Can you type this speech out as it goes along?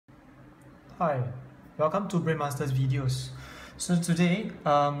Hi, welcome to Brainmasters videos. So today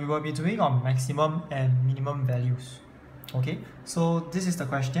we will be doing on maximum and minimum values. Okay, so this is the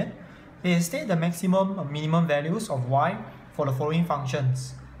question. State the maximum or minimum values of y for the following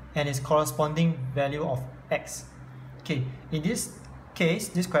functions and its corresponding value of x. Okay, in this case,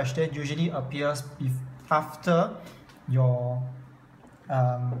 this question usually appears after your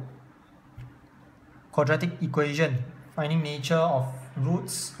quadratic equation, finding nature of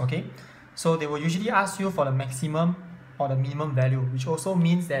roots. Okay, so they will usually ask you for the maximum or the minimum value, which also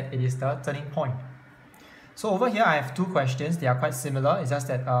means that it is the turning point. So over here I have two questions. They are quite similar. It's just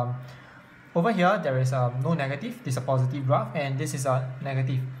that over here there is no negative, this is a positive graph, and this is a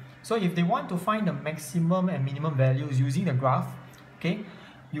negative. So if they want to find the maximum and minimum values using the graph, okay,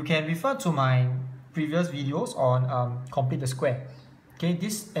 you can refer to my previous videos on complete the square. Okay,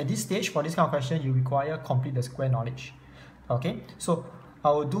 at this stage for this kind of question you require complete the square knowledge. Okay, so I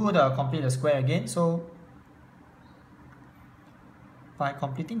will do the complete the square again. So by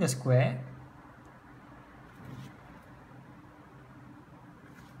completing the square,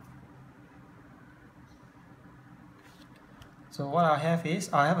 so what I have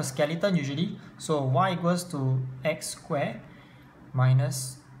is I have a skeleton usually. So y equals to x squared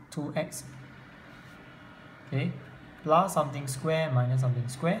minus 2x, okay, plus something square minus something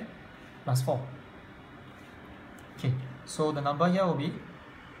square plus 4. Okay, so the number here will be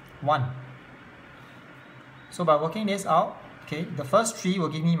 1. So by working this out, okay, the first 3 will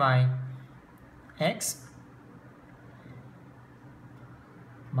give me my x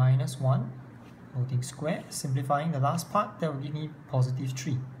minus 1 whole thing square. Simplifying the last part, that will give me positive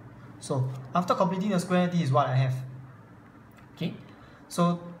 3. So after completing the square, this is what I have. Okay,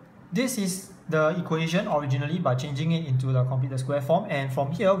 so this is the equation originally by changing it into the complete the square form, and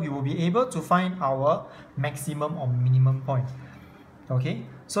from here we will be able to find our maximum or minimum point. Okay,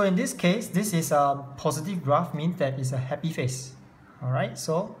 so in this case, this is a positive graph, means that it's a happy face. Alright,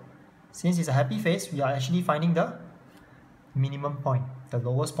 so since it's a happy face, we are actually finding the minimum point, the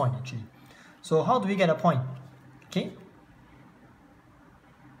lowest point actually. So how do we get a point? Okay,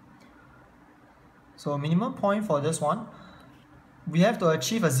 so minimum point for this one, we have to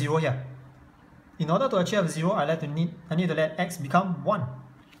achieve a 0 here. In order to achieve a 0, I need to let x become 1.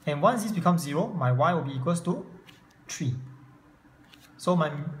 And once this becomes 0, my y will be equals to 3. So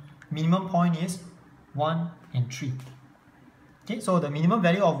my minimum point is 1 and 3. Okay, so the minimum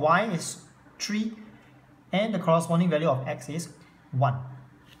value of y is 3 and the corresponding value of x is 1.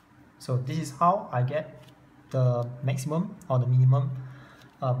 So this is how I get the maximum or the minimum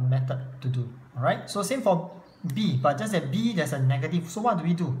method to do. Alright, so same for b, but just that b there's a negative. So what do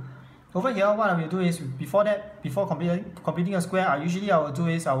we do? Over here, what I will do is, before completing a square, I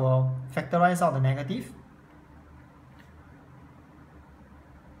will factorize out the negative.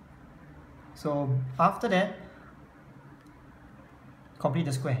 So after that, complete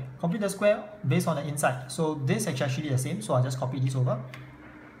the square. Complete the square based on the inside. So this is actually the same, so I'll just copy this over.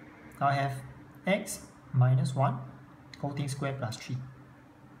 I have x minus 1 whole thing square plus 3.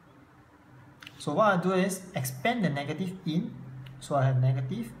 So what I'll do is expand the negative in, so I have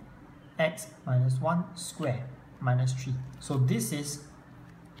negative x minus 1 square minus 3. So this is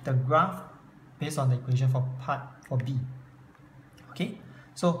the graph based on the equation for B. Okay,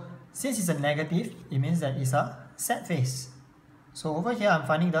 so since it's a negative, it means that it's a sad face. So over here I'm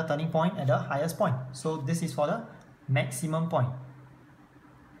finding the turning point at the highest point. So this is for the maximum point.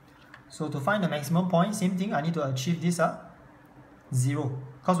 So to find the maximum point, same thing, I need to achieve this 0.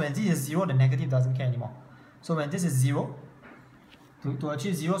 Because when this is 0, the negative doesn't care anymore. So when this is 0, to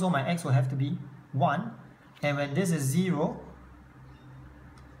achieve 0, so my x will have to be 1. And when this is 0,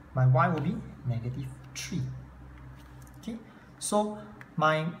 my y will be negative 3. Okay, so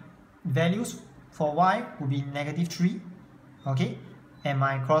my values for y will be negative 3. Okay, and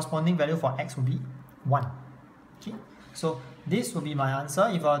my corresponding value for x will be 1. Okay, so this will be my answer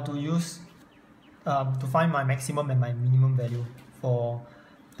if I were to use to find my maximum and my minimum value for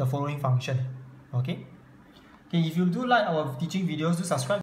the following function. Okay, if you do like our teaching videos, do subscribe.